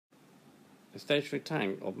A stationary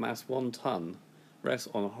tank of mass 1 ton rests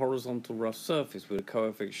on a horizontal rough surface with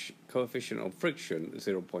a coefficient of friction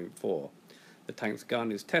 0.4. The tank's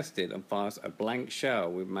gun is tested and fires a blank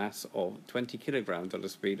shell with mass of 20 kilograms at a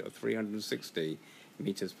speed of 360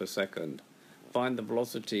 meters per second. Find the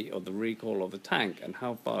velocity of the recoil of the tank and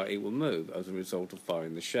how far it will move as a result of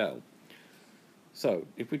firing the shell. So,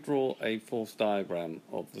 if we draw a force diagram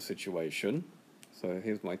of the situation, so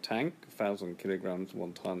here's my tank, 1,000 kilograms,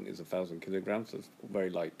 1 ton is 1,000 kilograms, so it's a very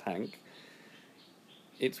light tank.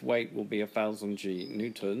 Its weight will be 1,000 G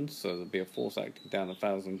newtons, so there'll be a force acting down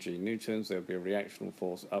 1,000 G newtons, there'll be a reactional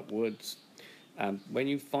force upwards, and when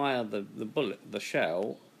you fire the bullet, the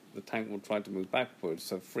shell, the tank will try to move backwards,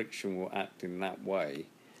 so friction will act in that way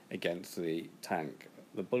against the tank.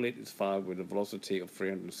 The bullet is fired with a velocity of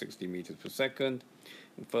 360 meters per second,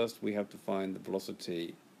 and first we have to find the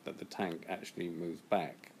velocity that the tank actually moves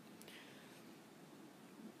back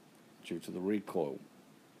due to the recoil.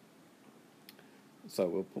 So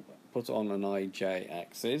we'll put on an IJ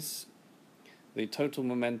axis. The total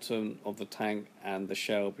momentum of the tank and the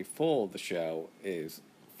shell before the shell is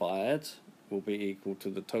fired will be equal to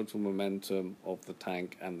the total momentum of the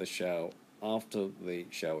tank and the shell after the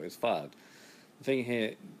shell is fired. The thing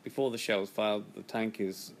here, before the shell is fired, the tank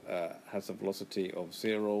has a velocity of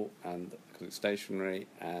 0, and because it's stationary,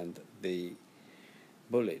 and the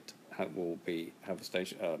bullet will have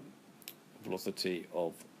a velocity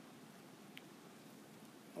of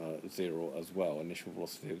 0 as well, initial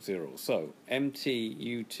velocity of 0. So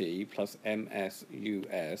MTUT plus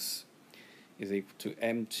MSUS is equal to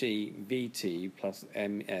MTVT plus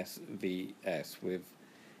MSVS, with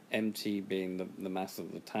MT being the mass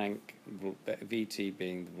of the tank, VT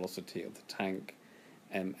being the velocity of the tank,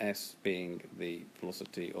 MS being the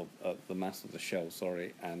velocity of the mass of the shell,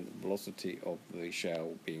 and the velocity of the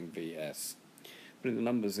shell being VS. Putting the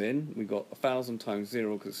numbers in, we got 1,000 times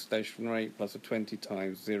 0 because it's stationary, plus a 20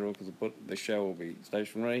 times 0 because the shell will be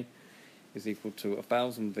stationary, is equal to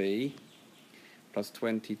 1,000 V plus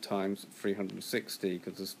 20 times 360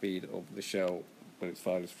 because the speed of the shell when it's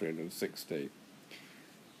fired is 360.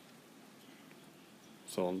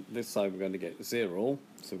 So on this side we're going to get 0,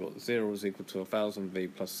 so we've got 0 is equal to 1,000 V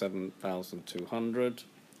plus 7,200.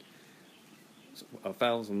 So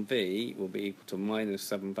 1,000 V will be equal to minus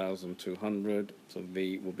 7,200, so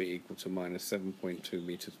V will be equal to minus 7.2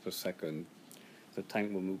 meters per second. The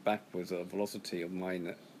tank will move backwards at a velocity of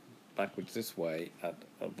backwards this way at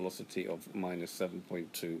a velocity of minus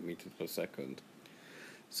 7.2 meters per second.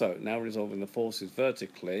 So now resolving the forces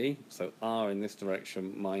vertically, so R in this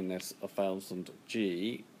direction minus 1,000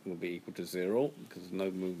 G will be equal to 0 because there's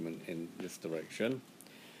no movement in this direction.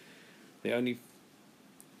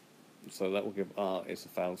 So that will give R is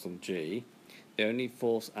 1,000 G. The only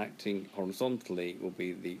force acting horizontally will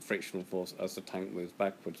be the frictional force as the tank moves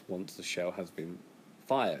backwards once the shell has been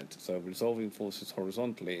fired. So resolving forces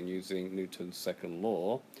horizontally and using Newton's second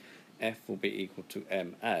law, F will be equal to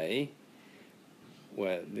MA,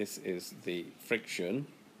 where this is the friction,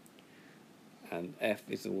 and F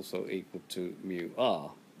is also equal to mu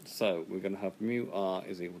R. So we're going to have mu R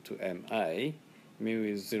is equal to MA. Mu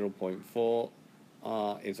is 0.4.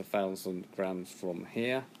 R is 1,000 grams from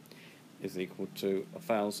here, is equal to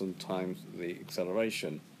 1,000 times the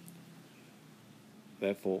acceleration.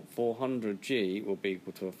 Therefore 400 G will be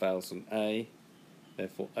equal to 1,000 A,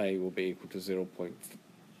 therefore A will be equal to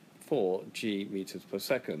 0.4 G meters per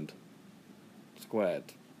second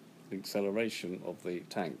squared, the acceleration of the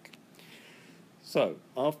tank. So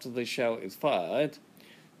after the shell is fired,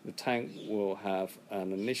 the tank will have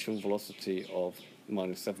an initial velocity of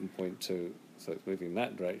minus 7.2, so it's moving in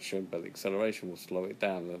that direction, but the acceleration will slow it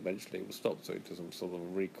down and eventually it will stop, so it doesn't sort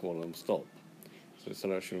of recoil and stop. So the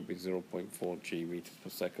acceleration will be 0.4 G meters per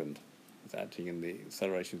second.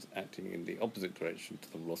 Acceleration is acting in the opposite direction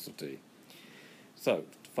to the velocity. So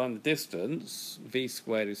to find the distance, V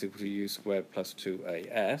squared is equal to U squared plus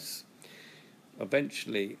 2AS.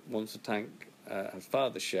 Eventually, once the tank has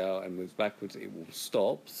fired the shell and moves backwards, it will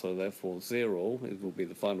stop, so therefore 0 will be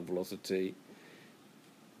the final velocity,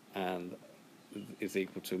 and is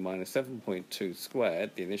equal to minus 7.2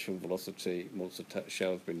 squared, the initial velocity once the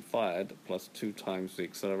shell has been fired, plus 2 times the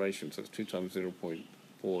acceleration, so it's 2 times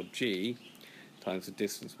 0.4 G times the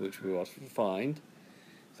distance which we asked to find.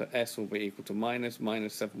 So S will be equal to minus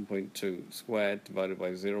 7.2 squared divided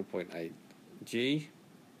by 0.8 G.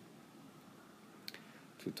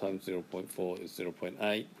 2 times 0.4 is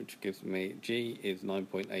 0.8, which gives me G is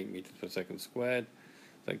 9.8 meters per second squared.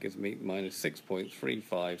 That gives me minus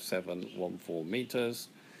 6.35714 meters.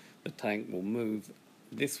 The tank will move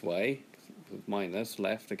this way, minus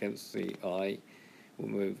left against the I,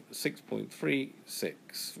 we'll move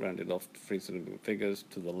 6.36, rounded off to 3 significant figures,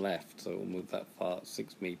 to the left. So we'll move that far,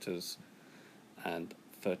 6 meters and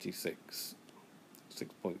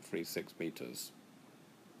 6.36 meters.